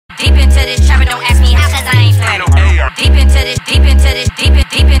deep into this trap, don't ask me how, cause I ain't planning. Deep into this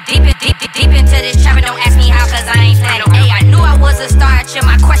trap, don't ask me how, cause I ain't planning. Hey, I knew I was a star, chill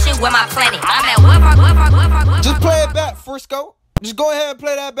my question with my planet. I'm at Wilbur. Just play it back, Frisco. Just go ahead and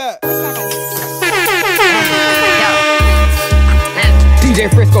play that back.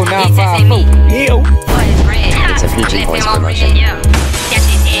 DJ Frisco 954. Ew. It's a PG voice promotion.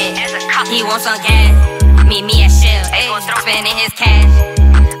 He wants some gas. Meet me at Shell. Spending his cash.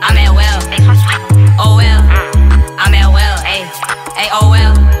 I'm at Well. Oh well. I'm at Well. Hey, oh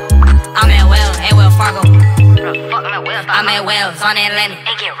well. I'm at Well. Hey, Well Fargo. I'm at Wells on Atlantic.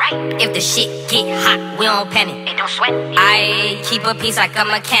 If the shit get hot, we don't panic. I keep a piece like a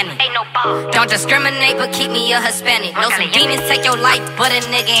mechanic. Don't discriminate, but keep me a Hispanic. Know some demons take your life, but a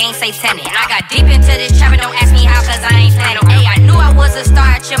nigga ain't satanic. And I got deep into this trap, don't ask me how, cause I ain't planning. Hey, I knew I was a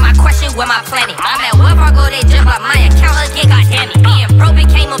star, chill my question with my planet. I'm at Will Fargo, they jump up my account again, goddammit. Being broke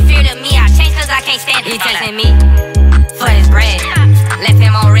became a fear to me, I changed cause I can't stand it. He texting me for his bread, left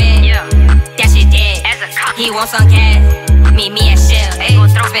him on red. That shit dead. He wants some cash. Meet me at Shell.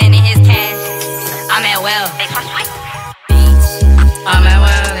 Spending his cash. I'm at Well. I'm at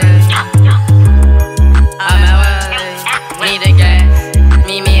Well. I'm at Well. Need the gas.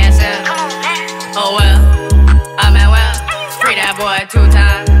 Meet me at Shell. Oh well. I'm at Well. Free that boy 2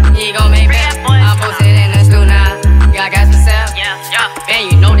 times. He gon' make back. I'm posted in the stew now. Got gas for sale. Man,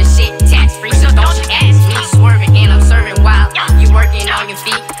 you know this shit tax free, so don't you ask me. Swerving and I'm serving wild. You working on your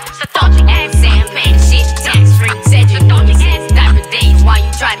feet. So don't you ask Sam, man, shit tax free. Said you know this is diaper days while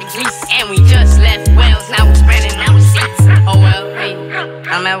you try to grease. And we just left Wells, now we're spreading our receipts. Oh well, hey,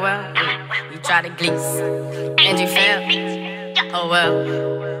 I'm at Well. You try to grease, and you fail. Oh well,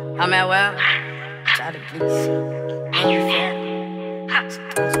 I'm at Well. Try to grease, and you fail.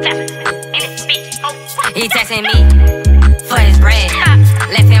 He texting me for his bread,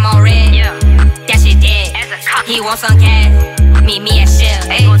 left him on red. That shit dead. He wants some cash. Meet me at Shell,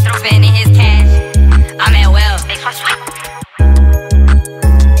 spending his cash. I'm at Well.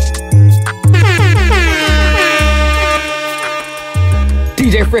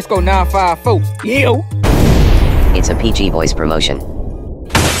 DJ Frisco 954. Ew. It's a PG voice promotion.